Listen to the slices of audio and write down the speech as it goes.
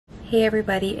Hey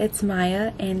everybody, it's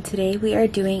Maya, and today we are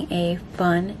doing a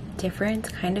fun,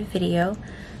 different kind of video.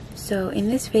 So in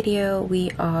this video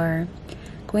we are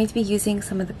going to be using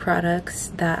some of the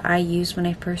products that I used when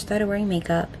I first started wearing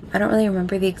makeup. I don't really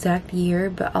remember the exact year,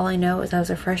 but all I know is I was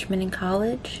a freshman in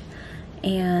college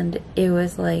and it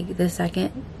was like the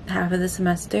second half of the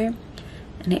semester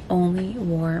and I only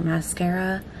wore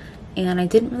mascara and I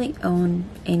didn't really own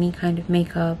any kind of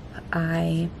makeup.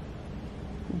 I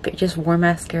just wore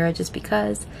mascara just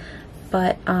because,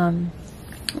 but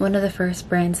one of the first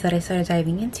brands that I started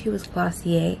diving into was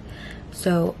Glossier.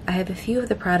 So I have a few of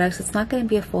the products. It's not going to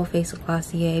be a full face of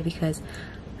Glossier because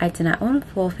I did not own a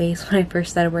full face when I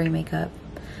first started wearing makeup,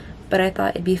 but I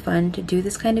thought it'd be fun to do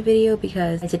this kind of video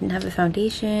because I didn't have a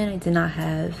foundation, I did not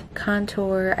have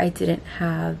contour, I didn't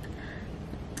have,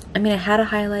 I mean I had a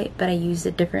highlight but I used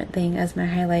a different thing as my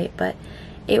highlight, but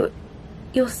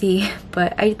you'll see.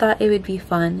 But I thought it would be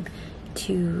fun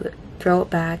to throw it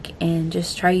back and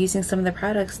just try using some of the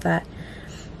products that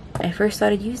I first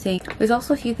started using. There's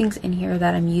also a few things in here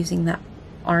that I'm using that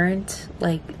aren't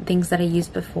like things that I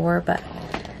used before, but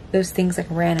those things like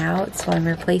ran out, so I'm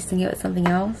replacing it with something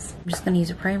else. I'm just gonna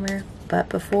use a primer, but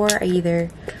before I either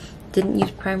didn't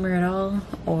use primer at all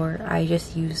or I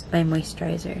just used my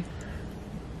moisturizer.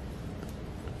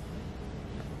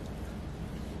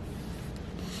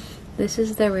 This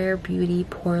is the Rare Beauty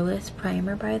Poreless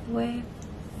Primer, by the way.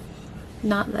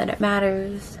 Not that it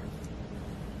matters,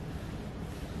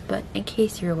 but in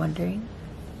case you're wondering.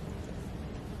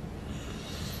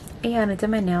 And I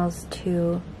did my nails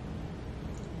too.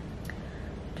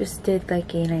 Just did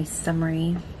like a nice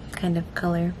summery kind of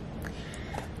color.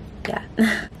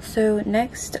 Yeah. So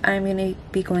next I'm going to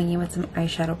be going in with some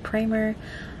eyeshadow primer.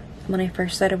 When I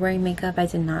first started wearing makeup, I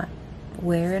did not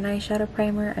wear an eyeshadow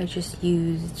primer. I just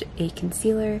used a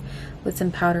concealer with some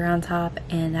powder on top,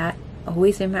 and that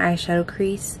always made my eyeshadow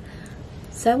crease.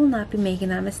 So I will not be making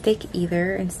that mistake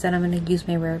either. Instead I'm going to use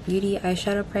my Rare Beauty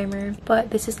eyeshadow primer,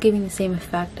 but this is giving the same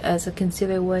effect as a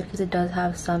concealer would because it does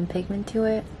have some pigment to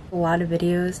it. A lot of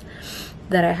videos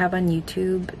that I have on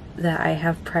YouTube that I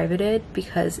have privated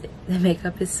because the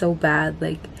makeup is so bad.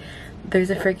 Like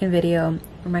there's a freaking video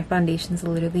where my foundation is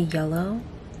literally yellow.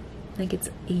 Like it's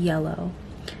yellow.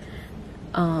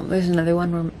 There's another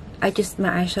one where my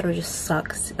eyeshadow just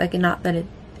sucks. Like, not that it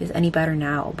is any better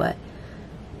now, but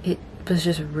it was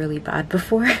just really bad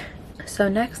before. So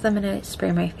next I'm gonna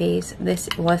spray my face. This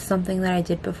was something that I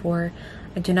did before.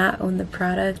 I do not own the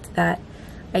product that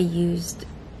I used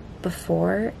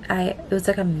before. It was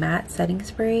like a matte setting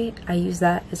spray. I used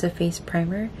that as a face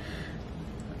primer.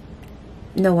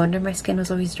 No wonder my skin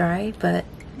was always dry, but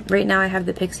right now I have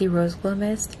the Pixi Rose Glow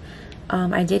Mist.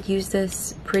 I did use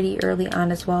this pretty early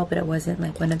on as well, but it wasn't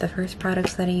like one of the first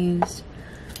products that I used.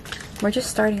 We're just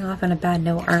starting off on a bad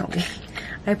note, aren't we?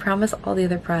 I promise all the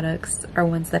other products are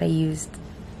ones that I used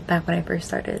back when I first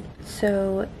started.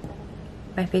 So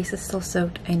my face is still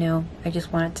soaked, I know. I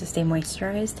just want it to stay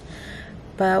moisturized.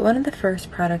 But one of the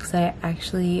first products that I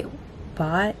actually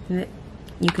bought, and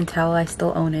you can tell I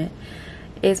still own it,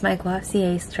 is my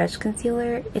Glossier Stretch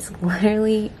Concealer. It's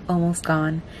literally almost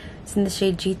gone. It's in the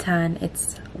shade G10.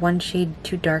 It's one shade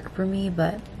too dark for me,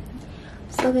 but I'm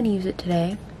still gonna use it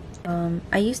today.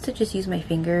 I used to just use my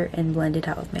finger and blend it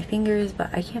out with my fingers,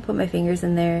 but I can't put my fingers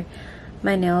in there.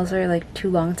 My nails are like too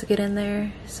long to get in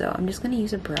there, so I'm just gonna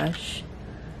use a brush.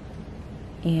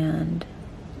 And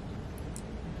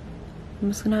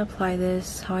I'm just gonna apply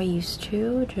this how I used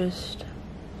to, just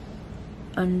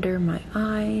under my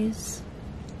eyes.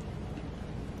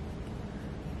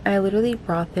 I literally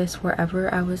brought this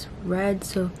wherever I was red,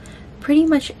 so pretty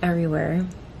much everywhere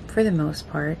for the most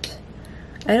part.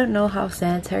 I don't know how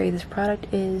sanitary this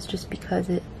product is just because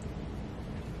it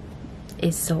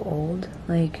is so old.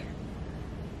 Like,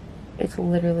 it's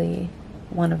literally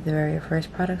one of the very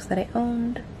first products that I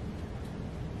owned.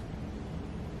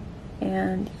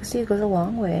 And you can see it goes a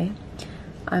long way.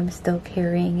 I'm still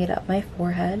carrying it up my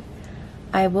forehead.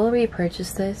 I will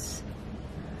repurchase this.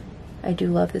 I do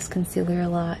love this concealer a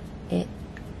lot. It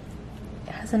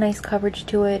has a nice coverage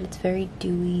to it. It's very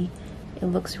dewy. It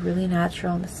looks really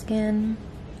natural on the skin.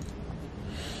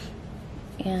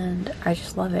 And I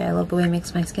just love it. I love the way it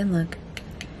makes my skin look.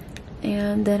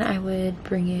 And then I would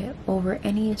bring it over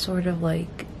any sort of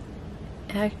like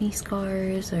acne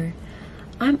scars, or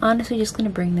I'm honestly just gonna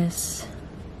bring this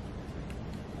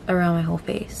around my whole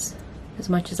face as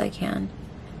much as I can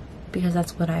because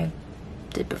that's what I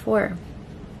did before.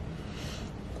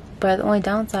 But the only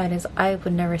downside is I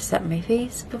would never set my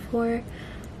face before.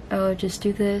 I would just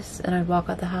do this and I'd walk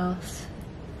out the house.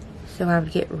 So I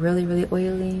would get really, really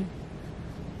oily.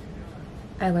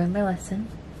 I learned my lesson.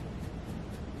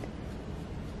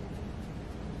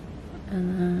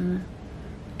 And then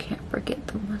can't forget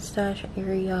the mustache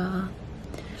area.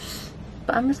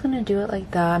 But I'm just gonna do it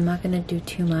like that. I'm not gonna do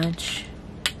too much.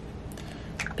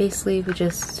 Basically, we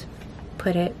just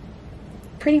put it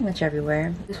pretty much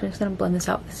everywhere. So we're just gonna blend this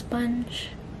out with a sponge.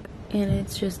 And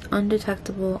it's just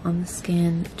undetectable on the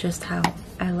skin, just how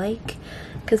I like.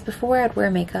 Because before I'd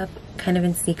wear makeup kind of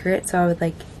in secret, so I would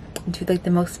like do like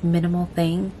the most minimal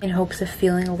thing in hopes of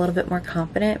feeling a little bit more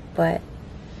confident, but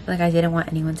like I didn't want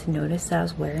anyone to notice that I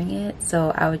was wearing it,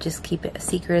 so I would just keep it a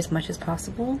secret as much as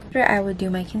possible. After I would do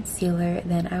my concealer,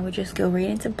 then I would just go right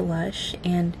into blush.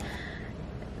 And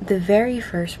the very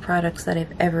first products that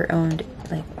I've ever owned,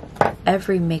 like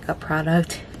every makeup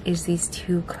product, is these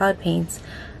two cloud paints.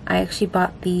 I actually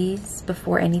bought these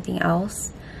before anything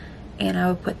else, and I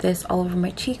would put this all over my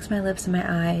cheeks, my lips, and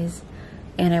my eyes.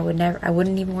 And I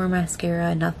wouldn't even wear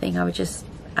mascara, nothing. I would just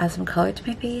add some color to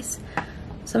my face.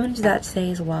 So I'm going to do that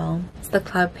today as well. It's the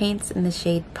cloud paints in the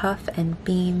shade Puff and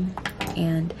Beam,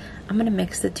 and I'm going to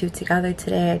mix the two together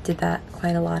today. I did that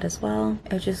quite a lot as well.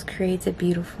 It just creates a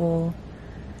beautiful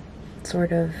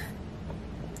sort of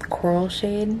coral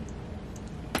shade,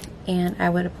 and I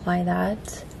would apply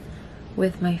that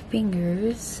with my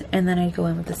fingers, and then I'd go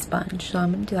in with a sponge. So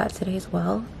I'm going to do that today as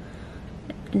well.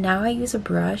 Now I use a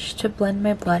brush to blend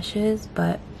my blushes,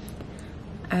 but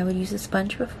I would use a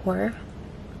sponge before.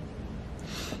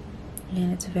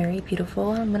 And it's very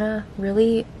beautiful. I'm gonna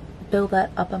really build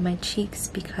that up on my cheeks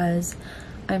because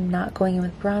I'm not going in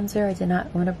with bronzer. I did not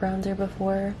own a bronzer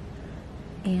before,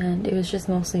 and it was just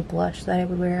mostly blush that I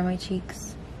would wear on my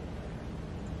cheeks.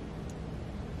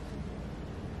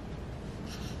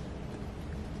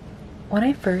 When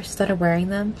I first started wearing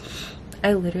them,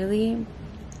 I literally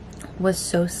was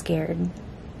so scared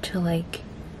to like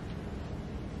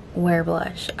wear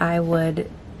blush. I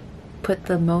would put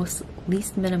the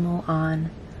least minimal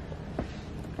on.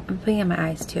 I'm putting it on my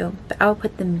eyes too, but I would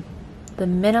put the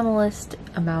minimalist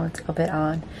amount of it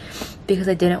on because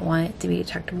I didn't want it to be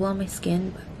detectable on my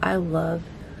skin. But I love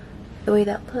the way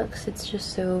that looks. It's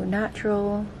just so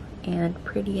natural and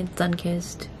pretty and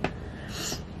sun-kissed,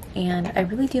 and I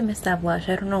really do miss that blush.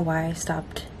 I don't know why I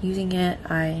stopped using it.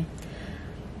 I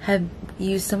have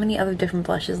used so many other different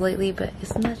blushes lately, but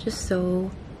isn't that just so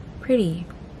pretty?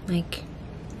 Like,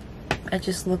 I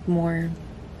just look more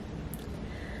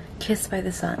kissed by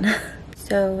the sun.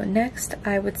 So next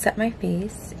I would set my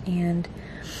face, and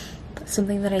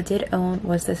something that I did own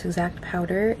was this exact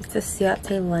powder. It's the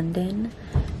Ciate London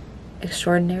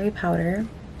Extraordinary Powder,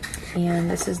 and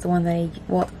this is the one that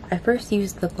I first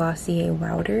used the Glossier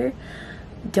Powder.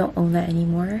 Don't own that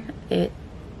anymore. It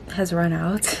has run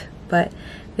out, but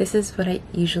this is what I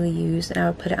usually use, and I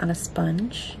would put it on a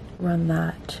sponge, run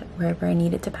that wherever I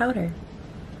need it to powder.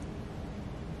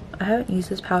 I haven't used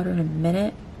this powder in a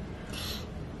minute,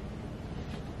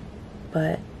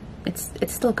 but it's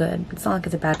still good. It's not like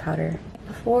it's a bad powder.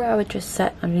 Before I would just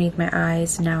set underneath my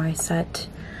eyes. Now I set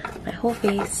my whole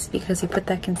face because you put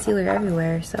that concealer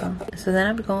everywhere. So then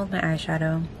I would go with my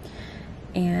eyeshadow,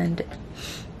 and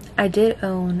I did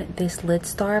own this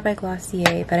Lidstar by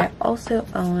Glossier, but I also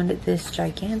owned this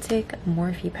gigantic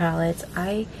Morphe palette.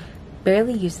 I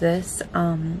barely use this.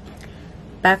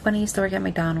 Back when I used to work at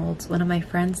McDonald's, one of my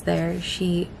friends there,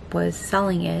 she was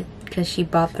selling it because she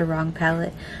bought the wrong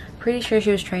palette. Pretty sure she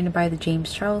was trying to buy the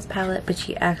James Charles palette, but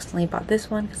she accidentally bought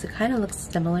this one because it kind of looks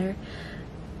similar.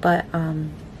 But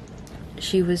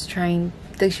she was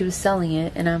selling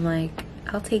it, and I'm like,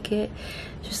 I'll take it.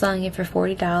 She was selling it for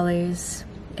 $40.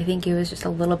 I think it was just a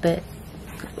little bit,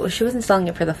 well, she wasn't selling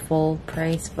it for the full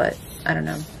price, but I don't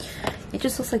know. It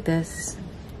just looks like this.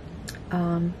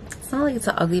 It's not like it's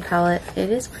an ugly palette. It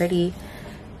is pretty.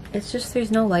 It's just there's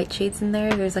no light shades in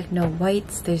there. There's like no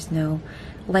whites. There's no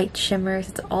light shimmers.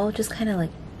 It's all just kind of like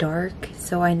dark.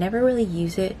 So I never really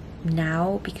use it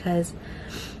now because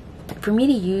for me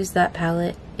to use that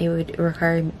palette, it would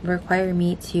require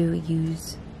me to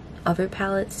use other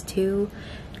palettes too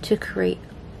to create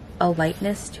a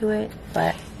lightness to it.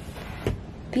 But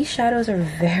these shadows are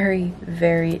very,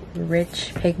 very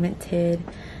rich, pigmented.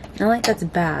 Not like that's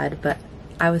bad, but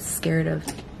I was scared of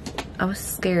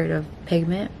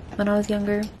pigment when I was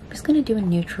younger. I'm just gonna do a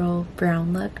neutral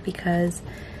brown look because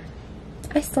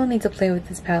I still need to play with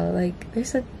this palette. Like,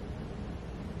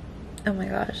 oh my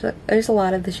gosh, there's a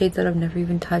lot of the shades that I've never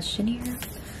even touched in here.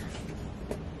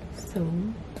 So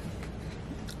I'm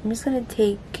just gonna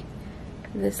take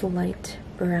this light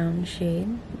brown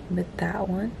shade with that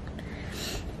one,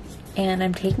 and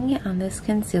I'm taking it on this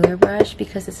concealer brush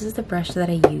because this is the brush that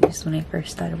I used when I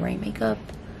first started wearing makeup.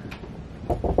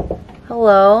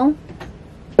 Hello?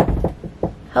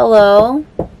 Hello?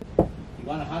 You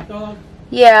want a hot dog?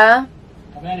 Yeah.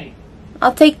 How many?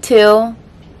 I'll take 2.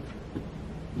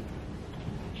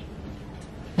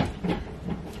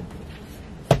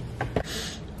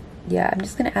 Yeah, I'm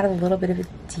just gonna add a little bit of a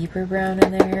deeper brown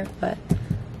in there, but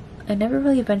I never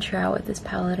really venture out with this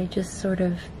palette. I just sort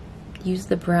of use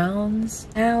the browns.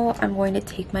 Now I'm going to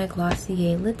take my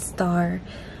Glossier Lidstar,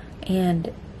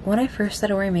 and when I first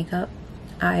started wearing makeup,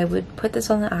 I would put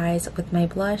this on the eyes with my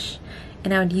blush,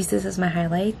 and I would use this as my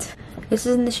highlight. This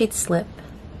is in the shade Slip.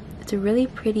 It's a really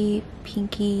pretty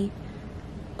pinky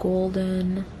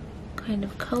golden kind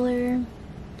of color,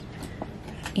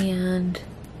 and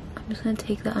I'm just going to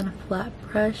take that on a flat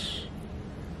brush.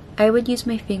 I would use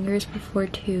my fingers before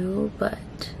too,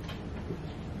 but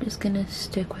I'm just going to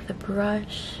stick with a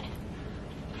brush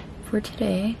for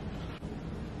today.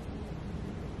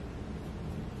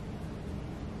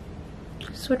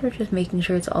 Sort of just making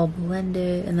sure it's all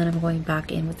blended, and then I'm going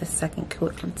back in with the second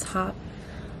coat on top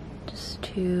just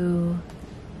to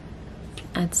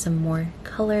add some more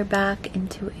color back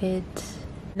into it.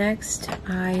 Next,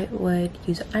 I would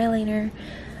use eyeliner.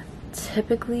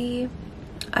 Typically,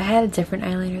 I had a different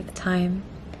eyeliner at the time.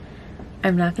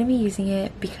 I'm not going to be using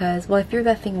it because, well, I threw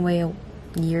that thing away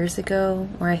years ago,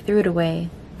 or I threw it away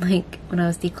like when I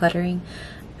was decluttering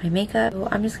my makeup. So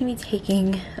I'm just going to be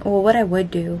taking, well, what I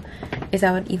would do is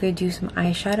I would either do some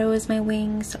eyeshadow as my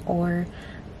wings, or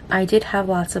I did have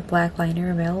lots of black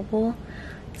liner available.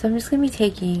 So I'm just going to be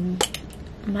taking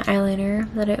my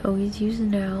eyeliner that I always use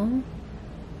now,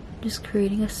 just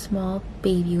creating a small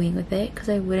baby wing with it because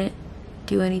I wouldn't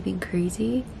do anything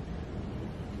crazy.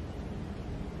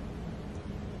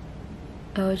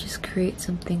 I would just create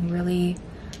something really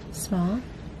small,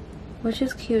 which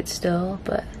is cute still,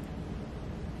 but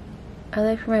I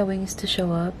like for my wings to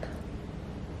show up.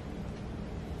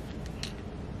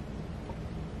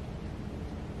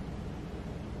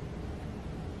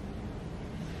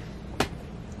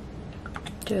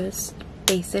 Just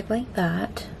basic like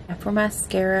that. For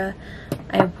mascara,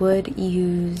 I would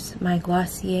use my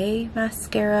Glossier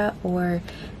mascara or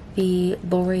the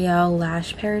L'Oreal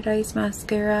Lash Paradise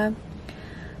mascara.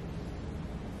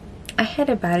 I had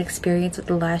a bad experience with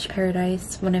the Lash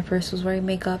Paradise when I first was wearing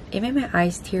makeup. It made my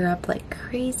eyes tear up like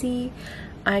crazy.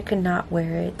 I could not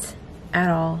wear it at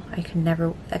all. I could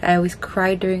never, like, I always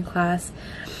cried during class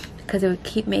because it would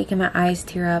keep making my eyes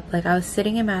tear up. Like, I was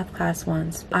sitting in math class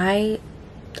once. I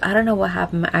don't know what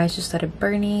happened. My eyes just started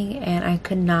burning and I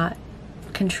could not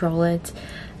control it.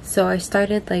 So I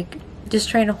started like just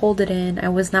trying to hold it in. I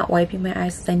was not wiping my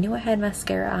eyes because I knew I had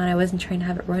mascara on. I wasn't trying to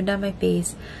have it run down my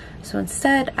face. So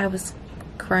instead I was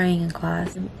crying in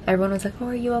class. And everyone was like, "Oh,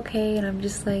 are you okay?" And I'm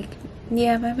just like,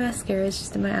 "Yeah, my mascara is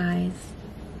just in my eyes.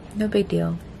 No big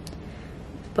deal."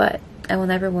 But I will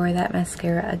never wear that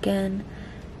mascara again.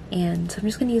 And so I'm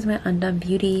just going to use my Undone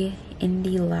Beauty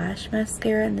Indie Lash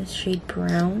Mascara in the shade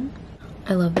Brown.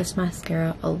 I love this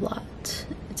mascara a lot.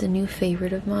 It's a new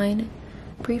favorite of mine.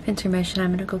 Brief intermission,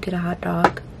 I'm going to go get a hot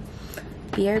dog.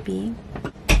 BRB.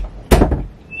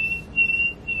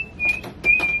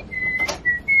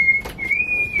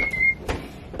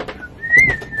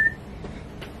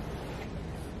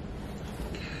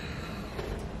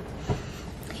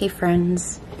 Hey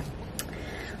friends,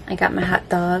 I got my hot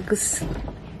dogs.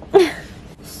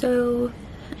 So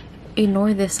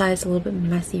ignore this side, it's a little bit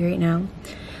messy right now.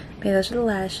 But those are the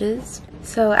lashes.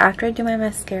 So after I do my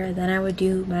mascara, then I would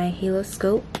do my halo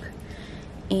scope,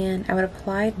 and I would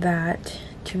apply that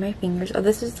to my fingers. Oh,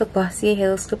 this is the Glossier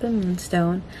Halo Scope in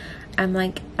Moonstone. I'm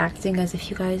like acting as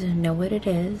if you guys know what it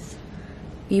is.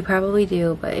 You probably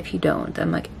do, but if you don't,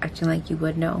 I'm like acting like you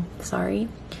would know. Sorry.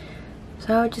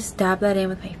 So I would just dab that in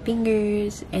with my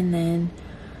fingers and then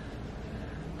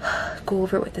go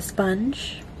over it with a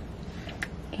sponge.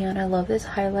 And I love this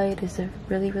highlight. It's a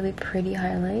really, really pretty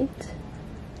highlight.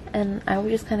 And I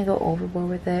would just kind of go overboard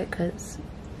with it because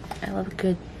I love a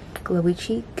good glowy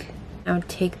cheek. I would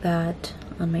take that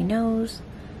on my nose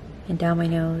and down my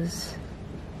nose.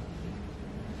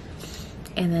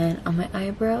 And then on my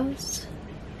eyebrows.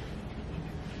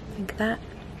 Like that.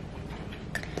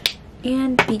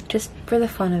 And just for the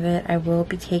fun of it, I will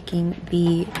be taking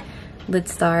the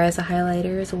Lidstar as a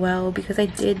highlighter as well, because I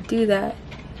did do that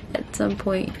at some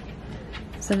point.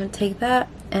 So I'm going to take that,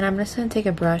 and I'm just going to take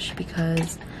a brush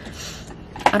because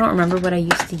I don't remember what I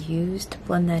used to use to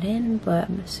blend that in, but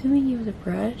I'm assuming it was a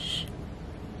brush.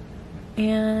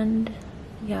 And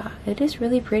yeah, it is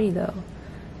really pretty though.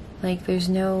 Like, there's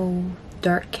no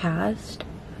dark cast,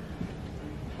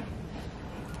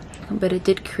 but it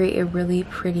did create a really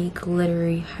pretty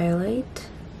glittery highlight.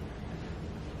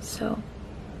 So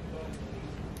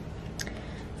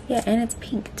yeah, and it's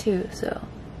pink too, so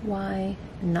why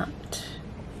not?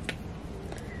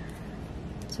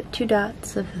 2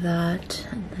 dots of that,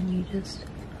 and then you just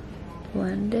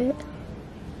blend it.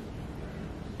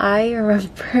 I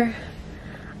remember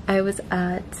I was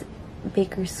at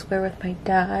Baker's Square with my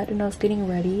dad and I was getting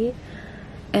ready,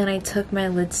 and I took my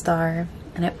lidstar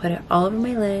and I put it all over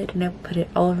my lid and I put it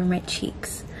all over my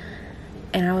cheeks,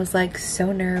 and I was like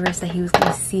so nervous that he was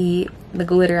gonna see the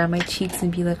glitter on my cheeks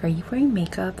and be like, are you wearing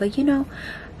makeup? Like, you know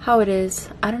how it is.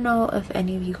 I don't know if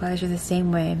any of you guys are the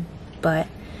same way, but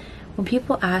when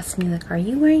people ask me like, are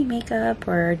you wearing makeup,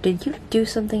 or did you do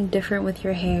something different with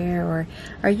your hair, or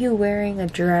are you wearing a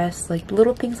dress, like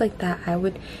little things like that, I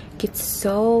would get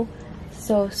so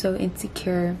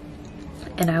insecure,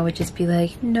 and I would just be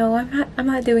like, no, I'm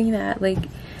not doing that. Like,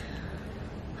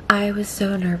 I was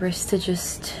so nervous to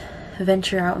just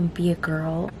venture out and be a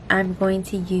girl. I'm going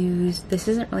to use, this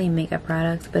isn't really a makeup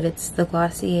product, but it's the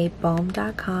Glossier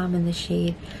balm.com in the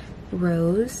shade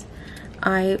Rose.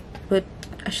 I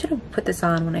should have put this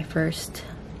on when I first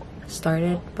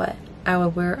started, but I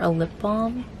would wear a lip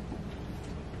balm,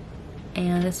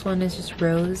 and this one is just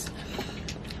rose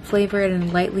flavored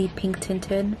and lightly pink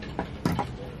tinted.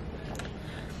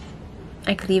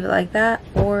 I could leave it like that,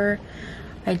 or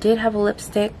I did have a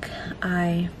lipstick.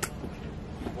 I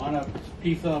want a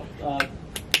piece of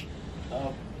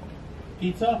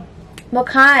pizza? What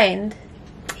kind?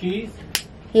 Cheese?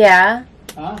 Yeah.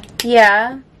 Huh?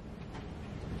 Yeah.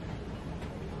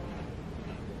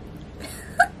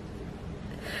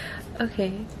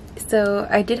 Okay, so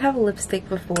I did have a lipstick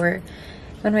before.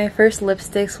 One of my first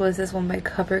lipsticks was this one by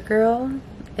CoverGirl.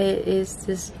 It is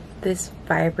this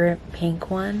vibrant pink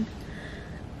one.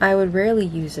 I would rarely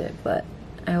use it, but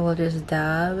I will just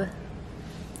dab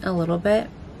a little bit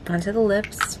onto the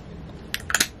lips.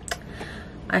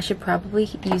 I should probably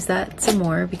use that some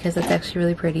more because that's actually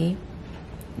really pretty.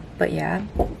 But yeah.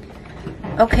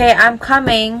 Okay, I'm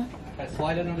coming. Can I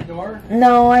slide it on the door?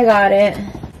 No, I got it.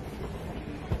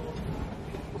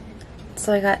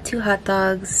 So I got 2 hot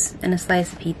dogs and a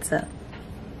slice of pizza.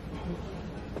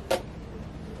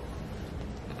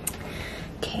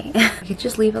 Okay, I could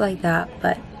just leave it like that,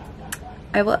 but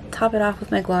I will top it off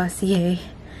with my Glossier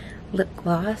lip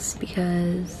gloss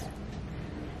because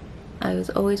I was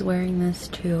always wearing this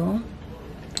too.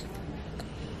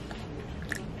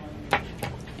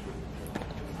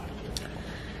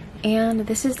 And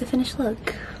this is the finished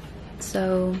look.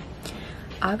 So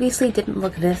obviously it didn't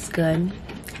look this good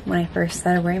when I first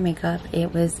started wearing makeup.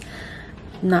 It was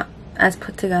not as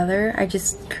put together. I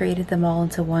just created them all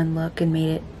into one look and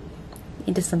made it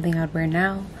into something I'd wear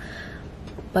now.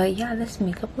 But yeah, this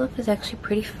makeup look is actually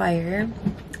pretty fire.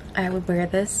 I would wear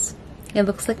this. It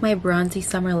looks like my bronzy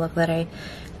summer look that I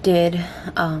did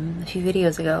a few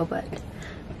videos ago, but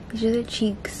these are the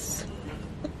cheeks,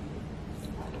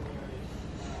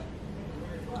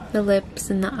 the lips,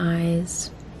 and the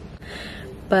eyes.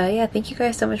 But yeah, thank you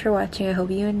guys so much for watching. I hope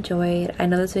you enjoyed. I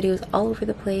know this video is all over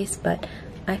the place, but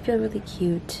I feel really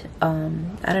cute. I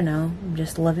don't know, I'm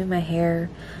just loving my hair,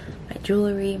 my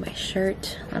jewelry, my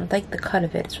shirt. I like the cut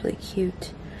of it, it's really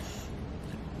cute.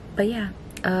 But yeah,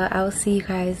 I will see you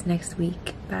guys next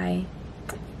week. Bye.